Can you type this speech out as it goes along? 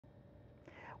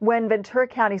When Ventura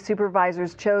County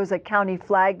supervisors chose a county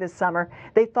flag this summer,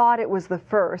 they thought it was the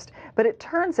first, but it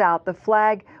turns out the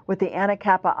flag with the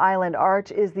Anacapa Island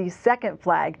arch is the second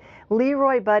flag.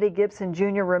 Leroy Buddy Gibson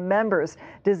Jr. remembers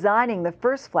designing the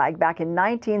first flag back in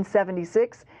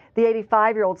 1976. The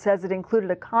 85-year-old says it included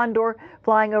a condor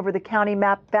flying over the county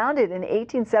map founded in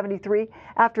 1873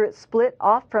 after it split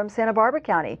off from Santa Barbara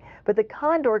County. But the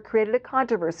condor created a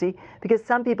controversy because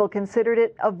some people considered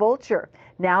it a vulture.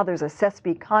 Now there's a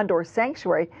Sespe Condor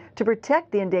Sanctuary to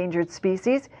protect the endangered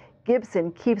species.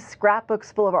 Gibson keeps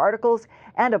scrapbooks full of articles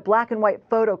and a black and white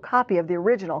photocopy of the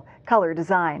original color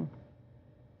design.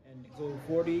 And so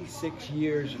 46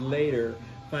 years later,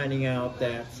 finding out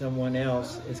that someone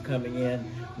else is coming in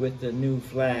with the new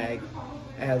flag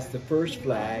as the first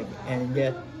flag, and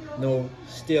yet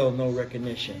still no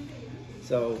recognition.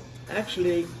 So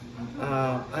actually,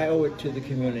 I owe it to the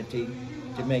community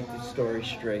to make the story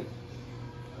straight.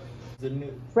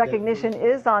 Recognition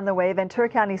is on the way. Ventura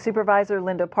County Supervisor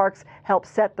Linda Parks helped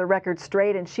set the record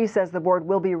straight, and she says the board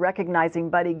will be recognizing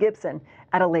Buddy Gibson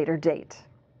at a later date.